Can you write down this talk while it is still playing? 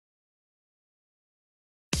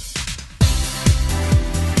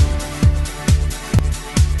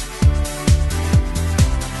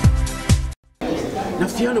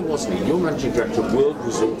Fiona Wozni, you're Managing Director of World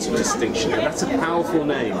Resorts of Distinction. Now that's a powerful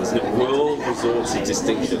name, isn't it? World Resorts of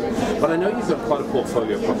Distinction. But I know you've got quite a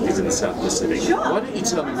portfolio of properties in the South Pacific. Why don't you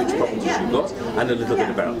tell me which properties you've got and a little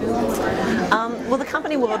bit about them? Well, the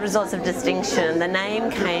company World Resorts of Distinction, the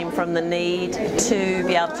name came from the need to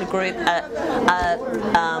be able to group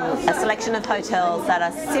a selection of hotels that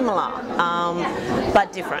are similar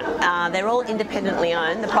but different. They're all independently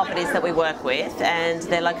owned, the properties that we work with, and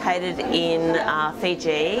they're located in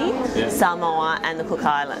Fiji, Samoa and the Cook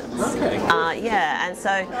Islands. Okay. Yeah, and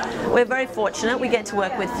so we're very fortunate. We get to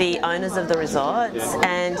work with the owners of the resorts,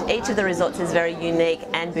 and each of the resorts is very unique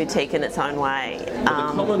and boutique in its own way. But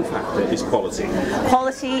the common factor is quality.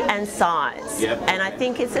 Quality and size. And I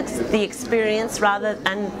think it's the experience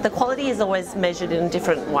and the quality is always measured in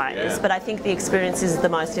different ways, but I think the experience is the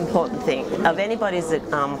most important thing of anybody's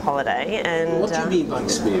holiday. And what do you mean by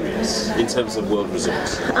experience in terms of World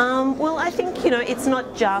Resorts? Well, I think, you know, it's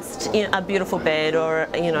not just a beautiful bed or,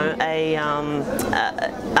 you know,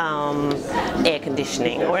 air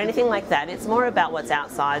conditioning or anything like that. It's more about what's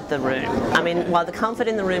outside the room. I mean, while the comfort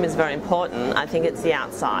in the room is very important, I think it's the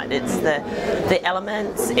outside. It's the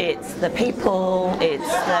elements, it's the people, it's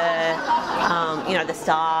the, you know, the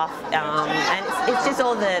staff, and it's just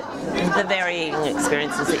all the varying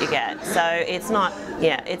experiences that you get. So it's not,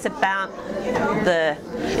 it's about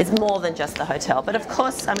it's more than just the hotel. But of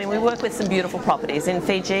course, I mean, we work with some beautiful properties. In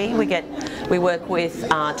Fiji, we work with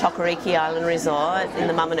Tokariki Island Resort in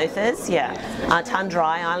the Mamanuthas,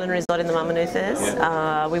 Tundrai Island Resort in the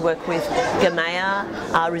Mamanuthas. We work with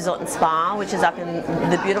Gamea Resort and Spa, which is up in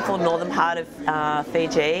the beautiful northern part of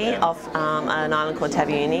Fiji, off an island called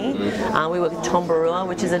Taveuni. We work with Tombarua,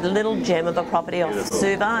 which is a little gem of a property off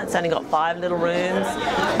Suva. It's only got 5 little rooms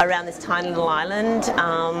around this tiny little island.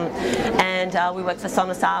 And we work for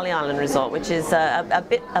Sonasali Island Resort, which is a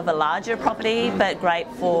bit of a larger property, but great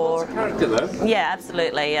for... Lots of character though. Yeah,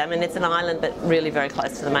 absolutely. I mean, it's an island, but really very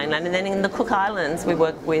close to the mainland. And then in the Cook Islands, we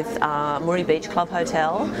work with Muri Beach Club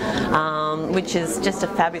Hotel, which is just a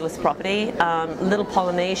fabulous property. Little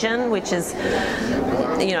Polynesian, which is,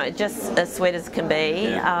 you know, just as sweet as can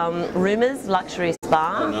be. Rumours Luxury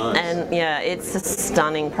Spa, and it's a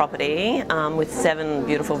stunning property with 7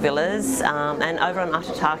 beautiful villas. And over on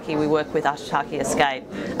Atataki, we work with Atataki Escape.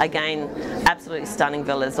 Again, absolutely stunning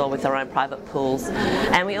villas, all with their own private pools.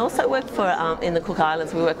 And we also work for, in the Cook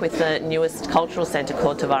Islands, we work with the newest cultural centre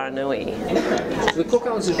called Te Wharanui. The Cook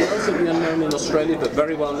Islands is relatively unknown in Australia, but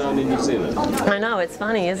very well known in New Zealand. I know, it's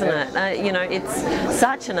funny, isn't it? You know, it's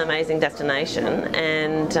such an amazing destination,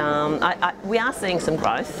 and we are seeing some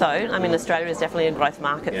growth, though. I mean, Australia is definitely a growth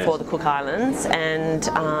market for the Cook Islands, and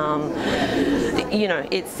you know,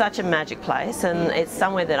 it's such a magic place, and it's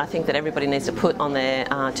somewhere that I think that everybody needs to put on their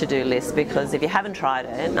to-do list, because if you haven't tried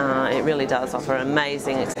it, it really does offer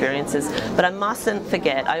amazing experiences. But I mustn't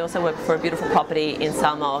forget, I also work for a beautiful property in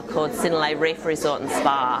Samoa called Sinalei Reef Resort and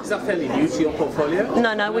Spa. Is that fairly new to your portfolio?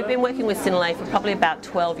 No, we've been working with Sinalei for probably about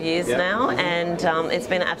 12 years now, and it's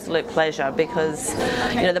been an absolute pleasure, because,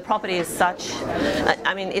 you know, the property is such,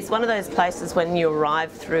 I mean, it's one of those places when you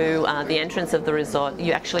arrive through the entrance of the resort,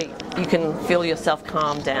 you can feel yourself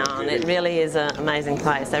calm down. It really is an amazing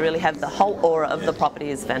place. They really have the whole aura of the property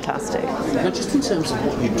is fantastic. Now, just in terms of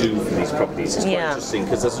what you do for these properties, it's quite interesting,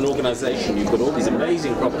 because as an organisation, you've got all these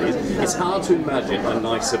amazing properties. It's hard to imagine a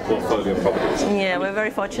nicer portfolio of properties. Yeah, we're very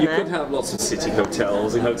fortunate. You could have lots of city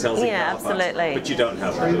hotels and hotels in car parks, absolutely. but you don't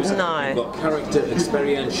have those. No. You've got character,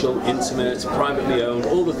 experiential, intimate, privately owned,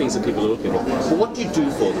 all the things that people are looking for. But what do you do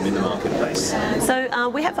for them in the marketplace? So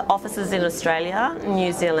we have offices in Australia,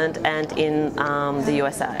 New Zealand and in the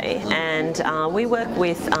USA, and we work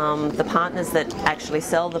with the partners that actually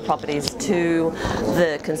sell the properties to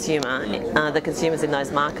the consumers in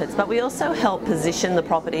those markets. But we also help position the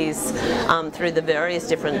properties through the various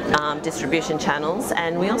different distribution channels,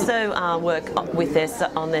 and we also work with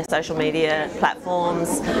on their social media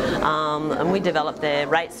platforms, and we develop their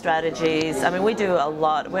rate strategies. I mean, we do a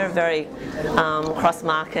lot. We're very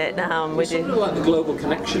cross-market. You're sort of like the global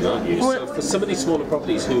connection, aren't you? So for some of these smaller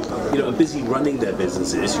properties who, you know, are busy running their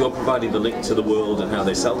businesses, you're providing the link to the world and how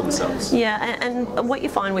they sell themselves. Yeah, and what you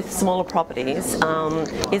find with smaller properties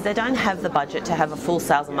is they don't have the budget to have a full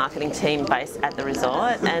sales and marketing team based at the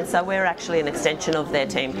resort, and so we're actually an extension of their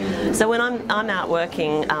team. So when I'm out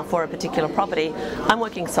working for a particular property, I'm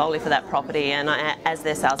working solely for that property, and as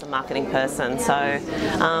their sales and marketing person. So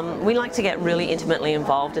we like to get really intimately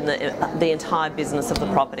involved in the entire business of the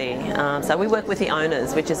property. So we work with the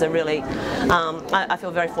owners, which is a really, I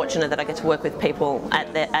feel very fortunate that I get to work work with people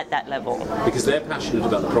at that level. Because they're passionate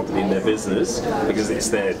about the property in their business, because it's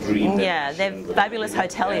their dream. Yeah, they're fabulous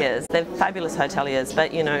hoteliers. They're fabulous hoteliers,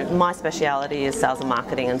 but you know, my speciality is sales and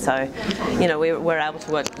marketing, and so, you know, we're able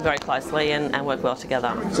to work very closely and work well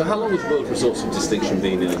together. So how long has World Resorts of Distinction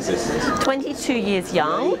been in existence? 22 years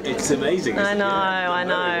young. It's amazing. I know, I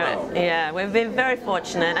know. Well. Yeah, we've been very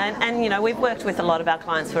fortunate, and you know, we've worked with a lot of our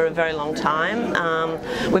clients for a very long time.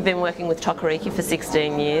 We've been working with Tokariki for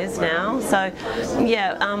 16 years now, so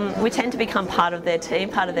yeah, we tend to become part of their team,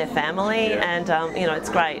 part of their family, and you know, it's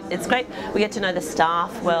great. It's great. We get to know the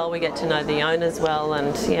staff well, we get to know the owners well,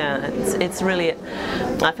 and yeah, it's really,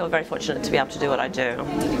 I feel very fortunate to be able to do what I do.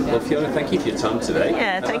 Well, Fiona, thank you for your time today.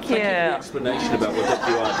 Yeah, thank you. Thank you for the explanation about what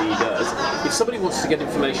WRD does. If somebody wants to get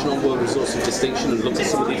information on World Resorts of Distinction and look at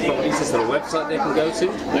some of these properties, is there a website they can go to?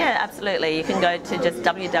 Yeah, absolutely. You can go to just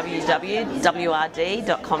www.wrd.com.au.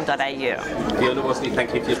 Fiona Wozni,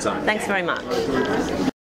 thank you for your time. Thanks very much.